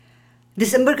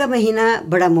दिसंबर का महीना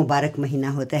बड़ा मुबारक महीना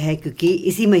होता है क्योंकि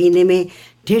इसी महीने में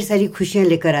ढेर सारी खुशियां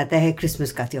लेकर आता है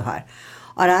क्रिसमस का त्यौहार।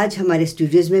 और आज हमारे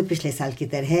स्टूडियोज़ में पिछले साल की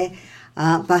तरह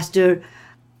पास्टर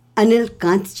अनिल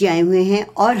कांत जी आए हुए हैं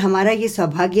और हमारा ये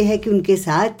सौभाग्य है कि उनके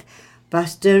साथ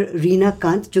पास्टर रीना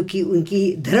कांत जो कि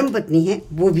उनकी धर्मपत्नी हैं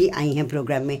वो भी आई हैं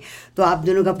प्रोग्राम में। तो आप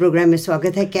दोनों का प्रोग्राम में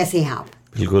स्वागत है। कैसे हैं आप?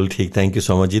 बिल्कुल ठीक, थैंक यू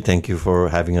सो मच जी, thank you for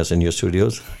having us in your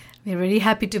studios. We are very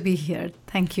happy to be here,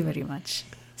 thank you very much.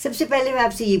 सबसे पहले मैं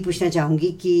आपसे ये पूछना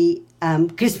चाहूँगी कि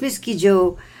क्रिसमस की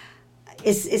जो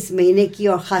इस महीने की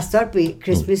और ख़ास तौर पे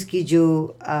क्रिसमस की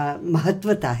जो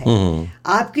महत्वता है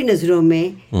आपकी नज़रों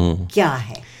में क्या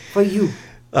है फॉर यू?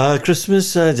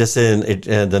 क्रिसमस जैसे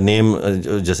द नेम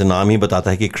जैसे नाम ही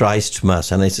बताता है कि क्राइस्ट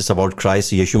मास है ना, it's about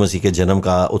Christ, Yeshu Masih के जन्म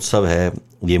का उत्सव है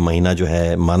ये महीना जो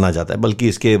है माना जाता है। बल्कि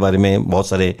इसके बारे में बहुत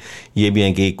सारे ये भी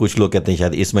हैं कि कुछ लोग कहते हैं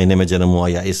शायद इस महीने में जन्म हुआ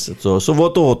या इस सो वो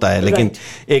तो होता है, लेकिन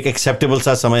एक एक्सेप्टेबल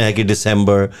सा समय है कि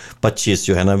दिसंबर 25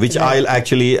 जो है ना, which I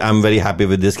actually I am very happy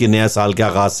with this कि नया साल के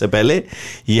आगाज़ से पहले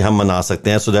ये हम मना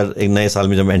सकते हैं, सो दैट एक नए साल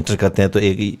में जब एंटर करते हैं तो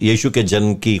एक यीशु के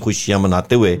जन्म की खुशियाँ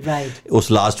मनाते हुए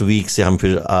उस लास्ट वीक से हम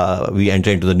फिर we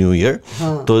enter into the new year.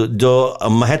 तो जो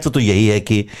महत्व तो यही है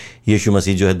कि यीशु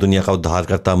मसीह जो है दुनिया का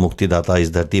उद्धारकर्ता मुक्तिदाता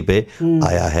इस धरती पे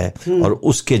आया है और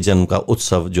उसके जन्म का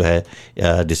उत्सव जो है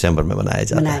दिसंबर में मनाया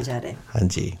जा रहा है। हाँ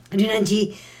जी रीना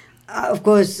जी, ऑफ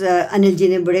कोर्स अनिल जी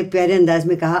ने बड़े प्यारे अंदाज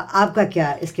में कहा, आपका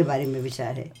क्या इसके बारे में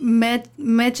विचार है?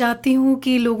 मैं चाहती हूँ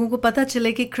कि लोगों को पता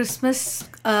चले कि क्रिसमस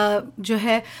जो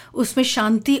है उसमें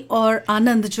शांति और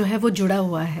आनंद जो है वो जुड़ा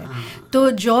हुआ है।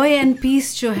 तो जॉय एंड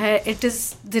पीस जो है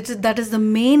that is the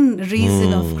main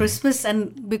reason of Christmas, and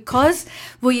because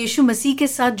वो यीशु मसीह के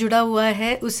साथ जुड़ा हुआ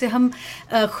है उसे हम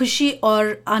खुशी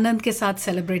और आनंद के साथ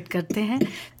सेलिब्रेट करते हैं।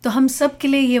 तो हम सब के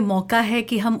लिए ये मौका है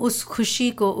कि हम उस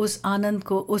खुशी को, उस आनंद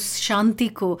को, उस शांति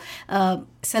को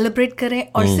सेलिब्रेट करें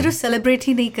और सिर्फ सेलिब्रेट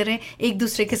ही नहीं करें, एक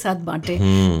दूसरे के साथ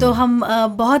बांटें। तो हम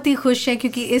बहुत ही खुश हैं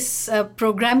क्योंकि इस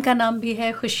प्रोग्राम का नाम भी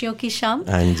है खुशियों की शाम,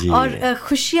 और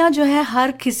खुशियाँ जो है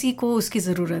हर किसी को उसकी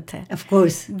ज़रूरत है। Of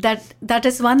course that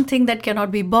is one thing that can not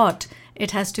be bought,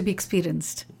 it has to be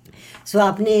experienced. सो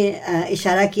आपने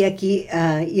इशारा किया कि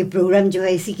ये प्रोग्राम जो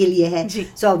है इसी के लिए है।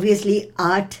 सो ऑब्वियसली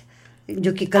 8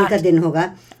 जो कि कल का दिन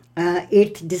होगा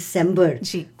 8 दिसंबर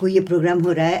को ये प्रोग्राम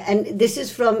हो रहा है, एंड दिस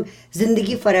इज फ्रॉम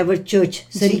जिंदगी फॉरएवर चर्च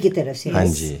सरी की तरफ से। हाँ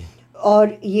जी।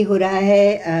 और ये हो रहा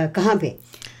है कहाँ पे?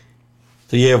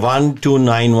 तो ये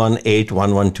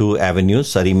 12918 एवेन्यू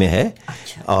सरी में है।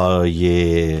 अच्छा। और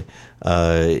ये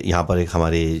यहाँ पर एक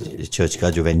हमारे चर्च का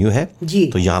जो वेन्यू है जी,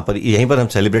 तो यहाँ पर यहीं पर हम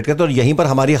सेलिब्रेट करते हैं और यहीं पर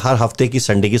हमारी हर हफ्ते की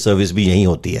संडे की सर्विस भी यहीं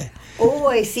होती है।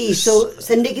 ओह आई सी। सो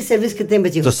संडे की सर्विस कितने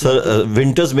बजे? तो सर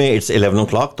विंटर्स में इट्स 11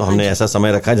 o'clock, तो हमने ऐसा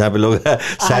समय रखा है जहाँ पे लोग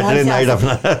सैटरडे नाइट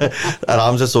अपना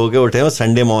आराम से सो के उठे और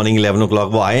संडे मॉर्निंग 11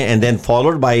 o'clock वो आए, and then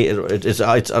followed by it's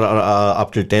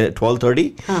up to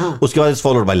 12:30। उसके बाद it's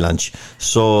followed by lunch.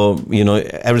 So you know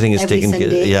everything is taken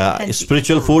care, या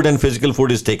spiritual food and physical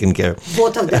food is taken care,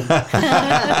 both of them.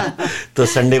 तो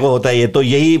Sunday को होता है ये। तो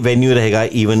यही वेन्यू रहेगा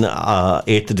इवन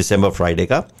 8 दिसंबर फ्राइडे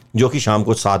का, जो कि शाम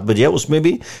को 7 बजे है। उसमें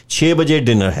भी 6 बजे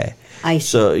डिनर है।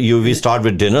 So we start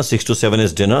with dinner, 6 to 7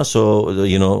 is dinner. So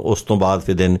you know उस तो बाद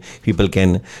फिर then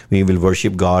we will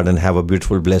worship God and have a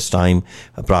beautiful blessed time.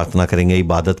 प्रार्थना करेंगे,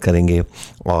 इबादत करेंगे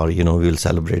और you know we will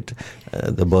celebrate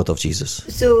the birth of Jesus.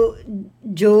 So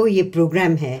जो ये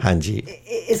प्रोग्राम है, हाँ जी,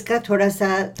 इसका थोड़ा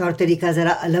सा तौर तरीका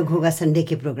जरा अलग होगा संडे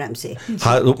के प्रोग्राम से।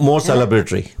 हाँ, more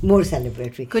celebratory.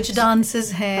 कुछ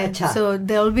डांसेस हैं। अच्छा। So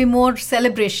there will be more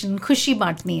celebration, खुशी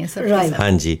बांटनी है सबके साथ।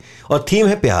 हाँ जी, और थीम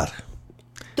है प्यार।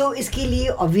 तो इसके लिए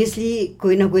ऑब्वियसली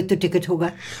कोई ना कोई तो टिकट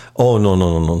होगा। Oh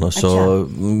no. सो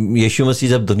यीशु मसीह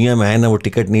जब दुनिया में आए ना, वो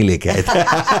टिकट नहीं लेके आए थे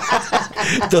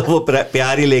तो वो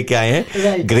प्यार ही लेके आए हैं,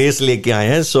 ग्रेस लेके आए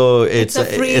हैं। So it's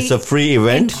a free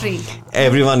event,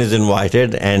 everyone is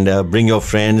invited, and bring your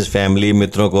friends, family,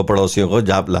 मित्रों को, पड़ोसियों को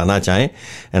जब लाना चाहें,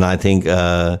 and I think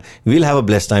we will have a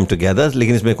blessed time together.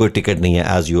 लेकिन इसमें कोई टिकट नहीं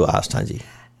है, एज यू आस्क्ड। हाँ जी,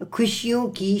 खुशियों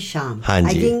की शाम। हाँ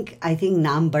जी। आई थिंक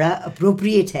नाम बड़ा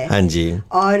अप्रोप्रिएट है। हाँ जी।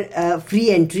 और फ्री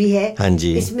एंट्री है। हाँ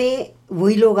जी। इसमें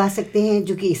वही लोग आ सकते हैं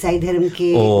जो कि ईसाई धर्म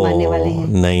के मानने वाले हैं?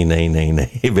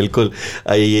 नहीं, बिल्कुल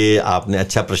ये आपने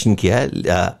अच्छा प्रश्न किया है।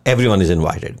 एवरीवन इज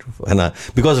इनवाइटेड, है ना,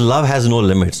 because love has no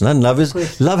limits ना।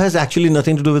 Love has actually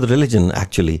nothing to do with religion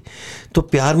actually. तो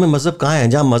प्यार में मजहब कहाँ है?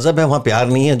 जहाँ मजहब है वहाँ प्यार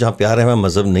नहीं है, जहाँ प्यार है वहाँ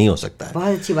मजहब नहीं हो सकता है। बहुत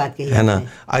अच्छी बात कही है ना।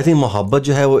 आई थिंक मोहब्बत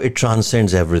जो है वो it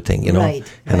transcends everything, you know,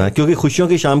 है ना। क्योंकि खुशियों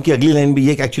की शाम की अगली लाइन भी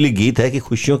ये एक्चुअली गीत है कि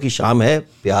खुशियों की शाम है,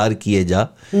 प्यार किए जा,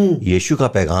 यीशु का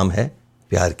पैगाम है,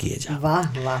 प्यार किए जा।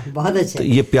 वाह वाह, बहुत अच्छा। तो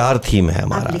ये प्यार थीम है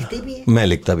हमारा। आप लिखते भी हैं? मैं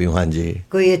लिखता भी हूँ, हाँ जी।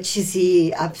 कोई अच्छी सी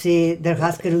आपसे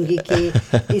दरख्वास्त करूंगी कि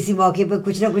इसी मौके पर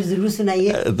कुछ ना कुछ जरूर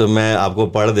सुनाइए। तो मैं आपको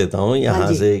पढ़ देता हूँ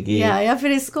यहाँ से कि या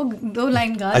फिर इसको 2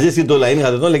 लाइन गा। अच्छा, इसकी 2 लाइन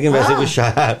गा देता हूँ, लेकिन वैसे कुछ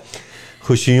शायद।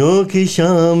 खुशियों की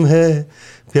शाम है,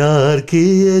 प्यार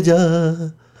किए जा,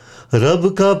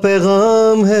 रब का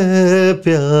पैगाम है,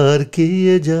 प्यार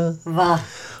किए जा। वाह।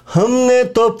 हमने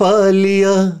तो पा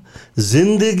लिया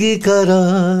जिंदगी का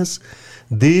राज,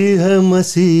 दी है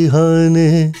मसीहा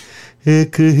ने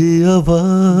एक ही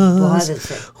आवाज।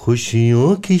 अच्छा।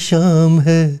 खुशियों की शाम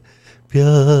है,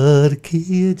 प्यार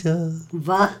किए जा।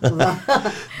 वाह वाह,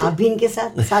 आप भी इनके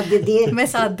साथ देती हैं? मैं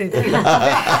साथ देती हूँ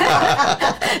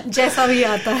जैसा भी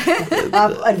आता है।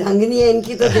 आप अर्धांगिनी है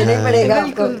इनकी, तो देना ही पड़ेगा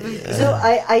आपको। सो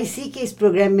आई सी कि इस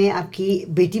प्रोग्राम में आपकी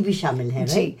बेटी भी शामिल है,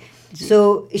 right?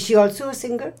 So is she also a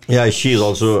singer? Yeah, she is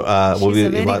also she's a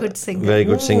very good singer. Very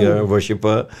good singer,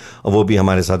 worshipper. वो भी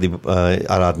हमारे साथ ही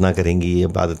आराधना करेंगी,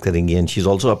 इबादत करेंगी, and she's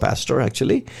also a pastor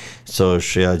actually. So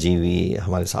Shreya जी भी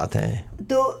हमारे साथ हैं।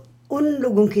 तो उन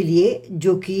लोगों के लिए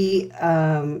जो कि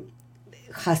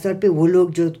ख़ासतौर पे वो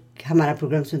लोग जो हमारा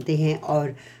प्रोग्राम सुनते हैं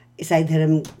और ईसाई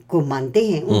धर्म को मानते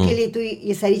हैं, उनके लिए तो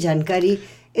ये सारी जानकारी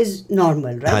इज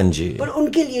नॉर्मल, राइट? हाँ जी। पर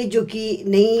उनके लिए जो कि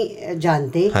नहीं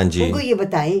जानते, हाँ जी, उनको ये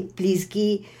बताएं प्लीज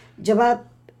कि जब आप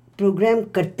प्रोग्राम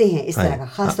करते हैं इस तरह का,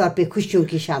 खासतौर पे खुशियों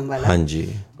की शाम वाला, हाँ जी,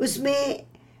 उसमें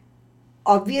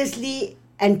ऑब्वियसली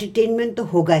एंटरटेनमेंट तो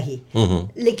होगा ही,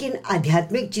 लेकिन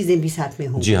आध्यात्मिक चीजें भी साथ में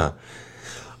होंगी। जी हाँ।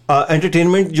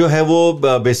 एंटरटेनमेंट जो है वो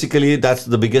basically that's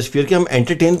the biggest fear कि हम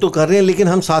एंटरटेन तो कर रहे हैं, लेकिन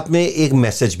हम साथ में एक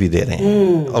मैसेज भी दे रहे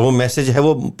हैं, और वो मैसेज है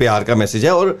वो प्यार का मैसेज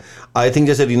है। और आई थिंक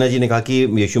जैसे रीना जी ने कहा कि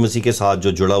यीशु मसीह के साथ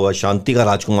जो जुड़ा हुआ शांति का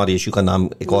राजकुमार, यीशु का नाम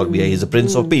एक और भी है, is a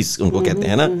prince of peace उनको कहते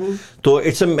हैं ना। तो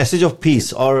it's a message of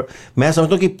peace, और मैं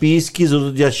समझता हूँ कि पीस की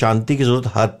जरूरत या शांति की जरूरत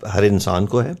हर इंसान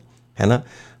को है ना।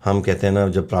 हम कहते हैं ना,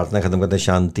 जब प्रार्थना खत्म करते हैं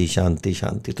शांति शांति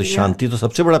शांति, तो शांति तो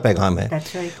सबसे बड़ा पैगाम है।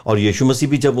 और यीशु मसीह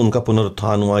भी जब उनका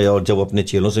पुनरुत्थान हुआ और जब अपने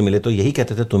चेलों से मिले तो यही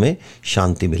कहते थे तुम्हें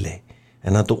शांति मिले,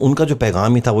 है ना। तो उनका जो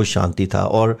पैगाम ही था वो शांति था।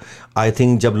 और आई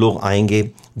थिंक जब लोग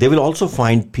आएंगे they will also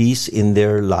find peace in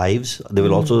their lives, they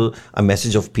will also a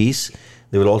message of piece,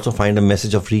 they will also find a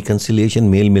message of reconciliation,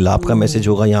 mail मिलाप का मैसेज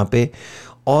होगा यहाँ पे।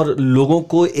 और लोगों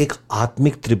को एक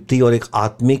आत्मिक तृप्ति और एक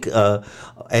आत्मिक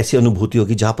ऐसी अनुभूति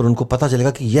होगी जहाँ पर उनको पता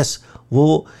चलेगा कि यस,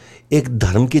 वो एक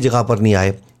धर्म की जगह पर नहीं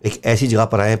आए, एक ऐसी जगह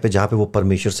पर आए पे जहाँ पे वो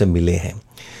परमेश्वर से मिले हैं।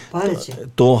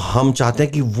 तो हम चाहते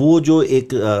हैं कि वो जो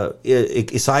एक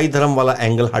ईसाई धर्म वाला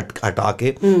एंगल हटा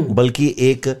के बल्कि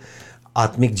एक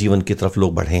आत्मिक जीवन की तरफ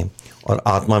लोग बढ़ें और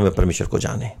आत्मा में परमेश्वर को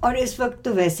जाने। और इस वक्त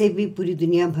तो वैसे भी पूरी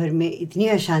दुनिया भर में इतनी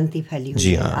अशांति फैली हुई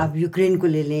है। आप यूक्रेन को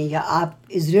ले लें या आप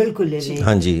इजराइल को ले लें,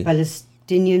 हाँ जी,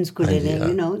 पैलेस्टीनियंस को ले लें,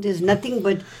 you know there is nothing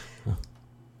but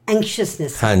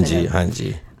एंग्शियसनेस। हाँ जी, हाँ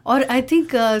जी। और आई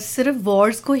थिंक सिर्फ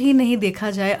वॉर्स को ही नहीं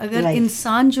देखा जाए, अगर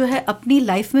इंसान जो है अपनी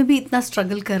लाइफ में भी इतना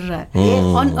स्ट्रगल कर रहा है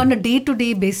on a day to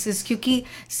day basis, क्योंकि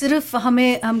सिर्फ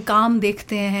हम काम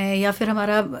देखते हैं या फिर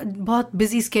हमारा बहुत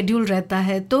बिजी स्केड्यूल रहता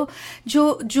है, तो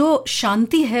जो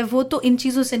शांति है वो तो इन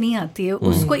चीज़ों से नहीं आती है।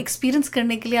 उसको एक्सपीरियंस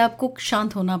करने के लिए आपको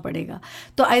शांत होना पड़ेगा।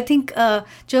 तो I think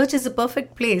church is a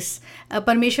perfect place.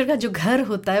 परमेश्वर का जो घर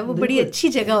होता है वो बड़ी अच्छी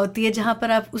जगह होती है जहाँ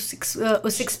पर आप उस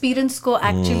एक्सपीरियंस को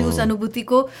एक्चुअली उस अनुभूति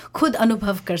को खुद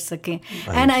अनुभव कर सकें।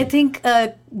 एंड आई थिंक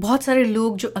बहुत सारे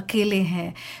लोग जो अकेले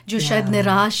हैं, जो शायद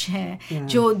निराश हैं,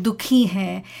 जो दुखी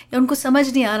हैं, या उनको समझ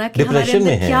नहीं आ रहा कि हमारे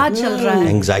अंदर क्या चल रहा है,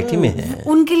 एंग्जाइटी में है,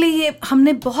 उनके लिए ये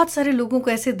हमने बहुत सारे लोगों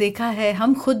को ऐसे देखा है।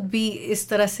 हम खुद भी इस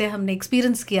तरह से हमने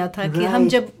एक्सपीरियंस किया था कि हम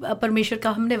जब परमेश्वर का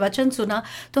हमने वचन सुना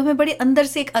तो हमें बड़ी अंदर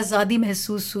से एक आज़ादी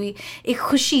महसूस हुई, एक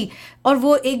खुशी, और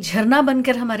वो एक झरना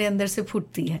बनकर हमारे अंदर से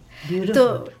फूटती है।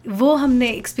 तो वो हमने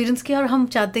एक्सपीरियंस किया और हम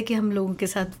चाहते कि हम लोगों के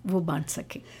साथ वो बांट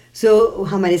सके। सो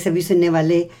हमारे सभी सुनने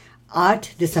वाले 8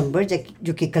 दिसंबर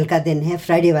जो कि कल का दिन है,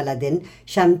 फ्राइडे वाला दिन,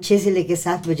 शाम 6 से लेकर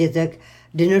 7 बजे तक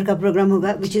डिनर का प्रोग्राम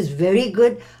होगा, विच इज़ वेरी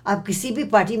गुड। आप किसी भी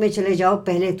पार्टी में चले जाओ,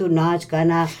 पहले तो नाच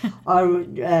गाना और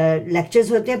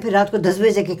लेक्चर्स होते हैं, फिर रात को 10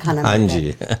 बजे के खाना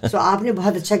मिलता है। सो आपने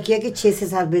बहुत अच्छा किया कि 6 से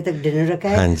 7 बजे तक डिनर रखा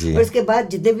है, और उसके बाद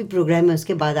जितने भी प्रोग्राम है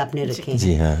उसके बाद आपने रखे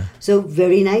हैं। So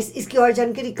very nice. इसकी और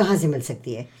जानकारी कहाँ से मिल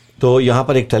सकती है? तो यहाँ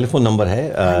पर एक टेलीफोन नंबर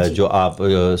है जो आप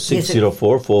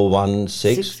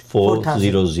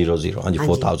 604-416-4000, हाँ जी,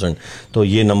 4000, तो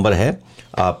ये नंबर है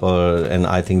आप। एंड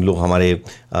आई थिंक लोग हमारे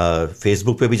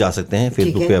फेसबुक पे भी जा सकते हैं।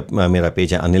 फेसबुक पे मेरा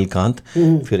पेज है अनिल कांत,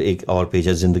 फिर एक और पेज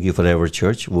है जिंदगी फॉरएवर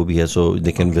चर्च, वो भी है। सो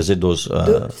दे कैन विजिट दोस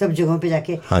सब जगहों पे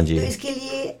जाके। हाँ जी। तो इसके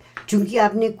लिए चूंकि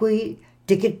आपने कोई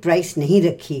टिकट प्राइस नहीं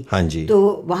रखी, हाँ जी, तो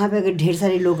वहाँ पे अगर ढेर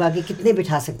सारे लोग आके कितने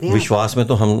बिठा सकते हैं? विश्वास में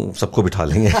तो हम सबको बिठा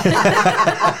लेंगे।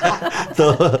 तो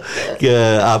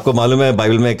आपको मालूम है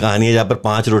बाइबल में एक कहानी है जहाँ पर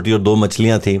 5 रोटी और 2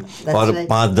 मछलियाँ थी और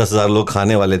 5-10 हज़ार लोग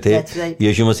खाने वाले थे।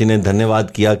 यीशु मसीह ने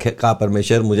धन्यवाद किया, कहा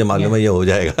परमेश्वर मुझे मालूम है ये हो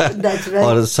जाएगा,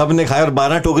 और सब ने खाया और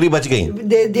 12 टोकरी बच गई।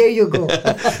 There you go.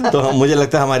 तो मुझे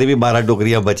लगता है हमारी भी 12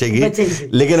 टोकरियां बचेगी,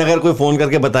 लेकिन अगर कोई फोन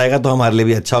करके बताएगा तो हमारे लिए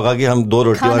भी अच्छा होगा कि हम 2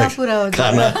 रोटी और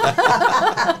खाना।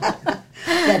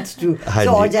 That's true.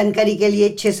 तो और जानकारी के लिए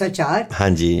 604, हाँ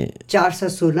जी,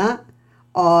 416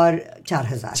 और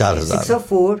 4000,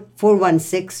 604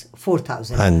 416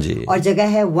 4000, हाँ जी, और जगह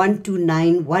है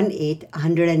 12918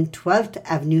 112th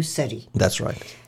एवेन्यू, सरी। That's right.